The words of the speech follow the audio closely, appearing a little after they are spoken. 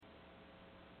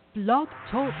Blog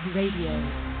Talk Radio.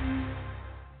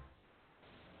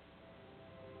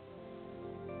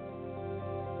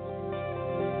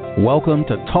 Welcome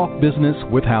to Talk Business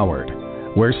with Howard,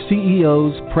 where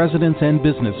CEOs, presidents, and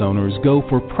business owners go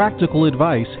for practical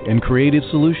advice and creative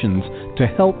solutions to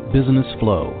help business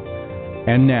flow.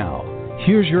 And now,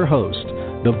 here's your host,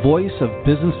 the voice of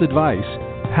business advice,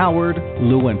 Howard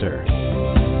Lewinter.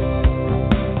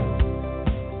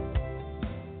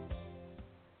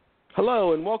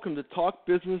 Hello and welcome to Talk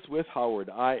Business with Howard.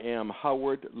 I am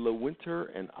Howard Lewinter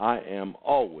and I am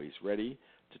always ready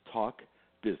to talk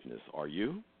business. Are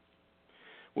you?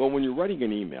 Well, when you're writing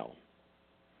an email,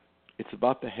 it's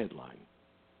about the headline.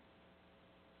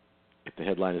 If the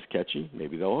headline is catchy,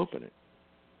 maybe they'll open it.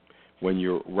 When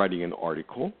you're writing an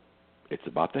article, it's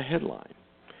about the headline.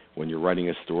 When you're writing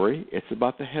a story, it's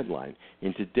about the headline.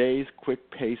 In today's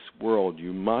quick-paced world,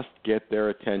 you must get their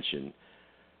attention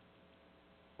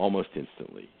almost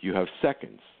instantly. You have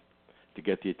seconds to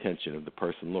get the attention of the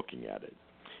person looking at it.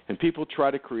 And people try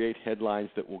to create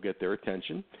headlines that will get their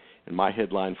attention. And my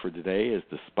headline for today is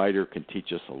 "The Spider Can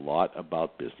Teach Us a Lot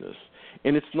About Business."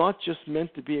 And it's not just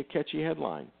meant to be a catchy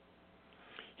headline.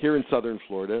 Here in southern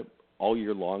Florida, all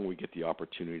year long we get the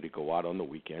opportunity to go out on the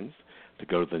weekends, to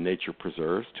go to the nature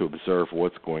preserves, to observe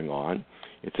what's going on.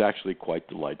 It's actually quite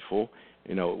delightful.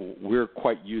 You know, we're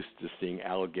quite used to seeing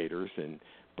alligators and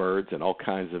birds and all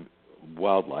kinds of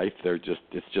wildlife.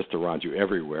 It's just around you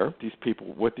everywhere. These people,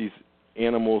 what these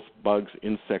animals, bugs,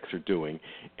 insects are doing,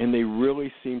 and they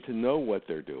really seem to know what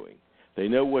they're doing. They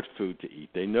know what food to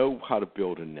eat. They know how to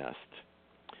build a nest.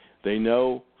 They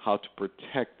know how to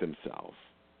protect themselves.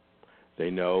 They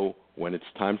know when it's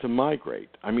time to migrate.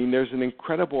 I mean, there's an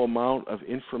incredible amount of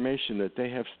information that they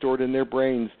have stored in their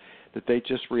brains that they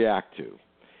just react to.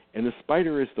 And the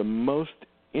spider is the most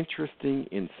interesting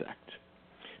insect.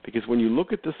 Because when you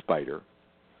look at the spider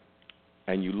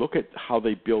and you look at how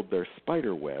they build their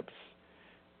spider webs,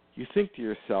 you think to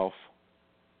yourself,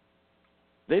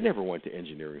 they never went to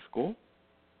engineering school,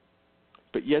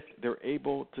 but yet they're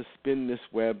able to spin this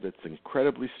web that's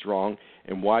incredibly strong.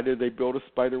 And why do they build a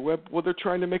spider web? Well, they're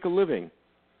trying to make a living.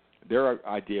 Their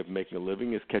idea of making a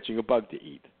living is catching a bug to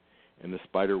eat. And the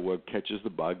spider web catches the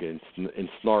bug and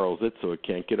snarls it so it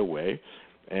can't get away.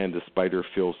 And the spider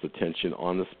feels the tension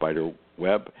on the spider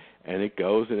web, and it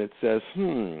goes and it says,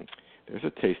 there's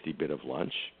a tasty bit of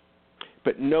lunch.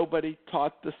 But nobody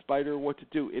taught the spider what to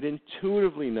do. It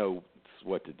intuitively knows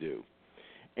what to do.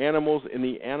 Animals in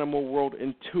the animal world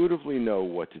intuitively know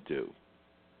what to do.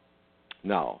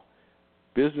 Now,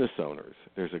 business owners,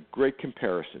 there's a great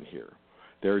comparison here.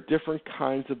 There are different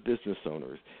kinds of business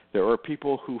owners. There are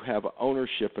people who have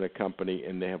ownership in a company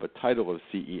and they have a title of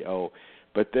CEO,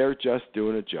 but they're just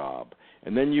doing a job.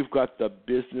 And then you've got the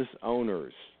business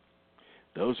owners.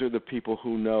 Those are the people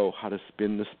who know how to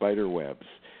spin the spider webs.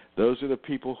 Those are the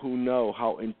people who know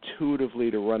how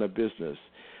intuitively to run a business.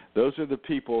 Those are the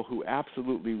people who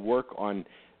absolutely work on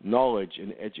knowledge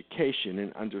and education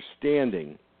and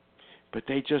understanding, but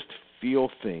they just feel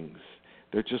things.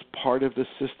 They're just part of the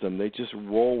system. They just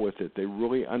roll with it. They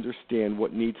really understand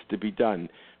what needs to be done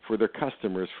for their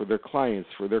customers, for their clients,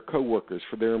 for their coworkers,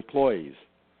 for their employees.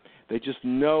 They just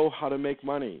know how to make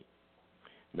money.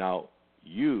 Now,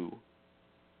 you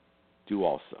do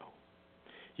also.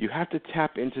 You have to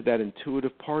tap into that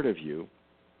intuitive part of you,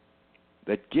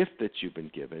 that gift that you've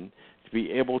been given, to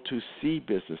be able to see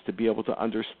business, to be able to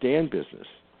understand business,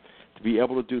 to be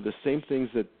able to do the same things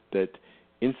that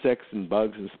insects and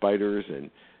bugs and spiders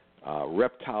and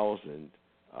reptiles and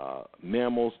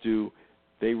mammals do.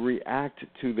 They react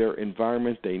to their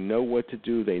environment. They know what to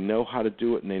do. They know how to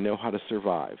do it, and they know how to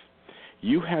survive.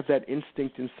 You have that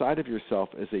instinct inside of yourself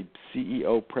as a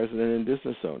CEO, president, and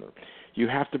business owner. You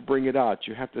have to bring it out.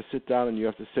 You have to sit down and you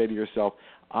have to say to yourself,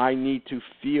 I need to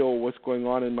feel what's going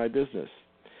on in my business.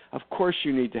 Of course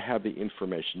you need to have the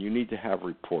information. You need to have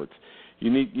reports.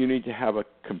 You need to have a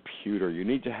computer. You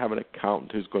need to have an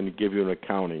accountant who's going to give you an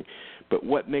accounting. But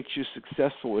what makes you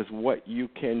successful is what you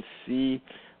can see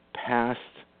past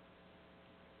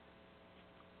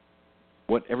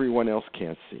what everyone else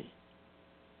can't see.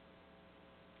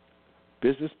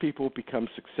 Business people become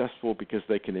successful because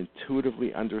they can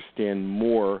intuitively understand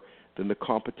more than the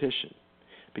competition,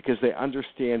 because they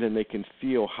understand and they can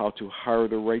feel how to hire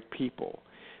the right people,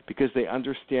 because they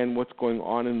understand what's going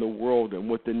on in the world and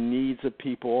what the needs of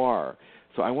people are.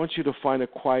 So I want you to find a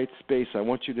quiet space. I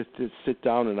want you to sit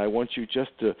down, and I want you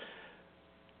just to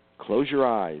close your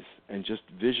eyes and just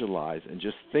visualize and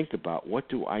just think about, what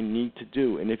do I need to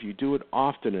do? And if you do it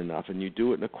often enough and you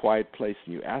do it in a quiet place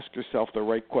and you ask yourself the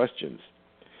right questions,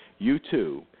 you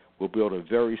too will build a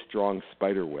very strong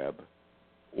spider web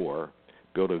or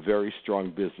build a very strong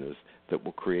business that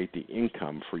will create the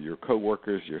income for your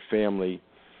coworkers, your family,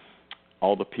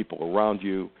 all the people around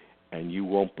you, and you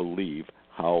won't believe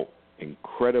how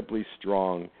incredibly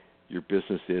strong your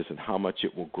business is and how much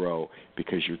it will grow,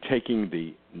 because you're taking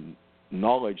the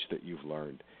knowledge that you've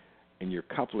learned and you're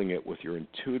coupling it with your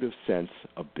intuitive sense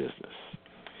of business.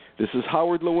 This is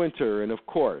Howard Lewinter, and of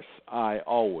course, I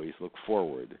always look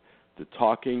forward to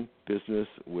talking business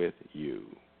with you.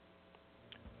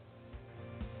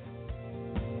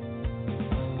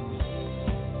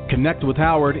 Connect with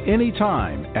Howard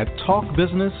anytime at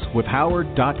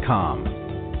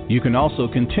talkbusinesswithhoward.com. You can also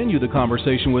continue the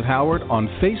conversation with Howard on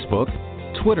Facebook,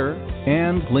 Twitter,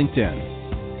 and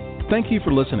LinkedIn. Thank you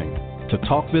for listening to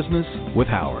Talk Business with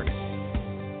Howard.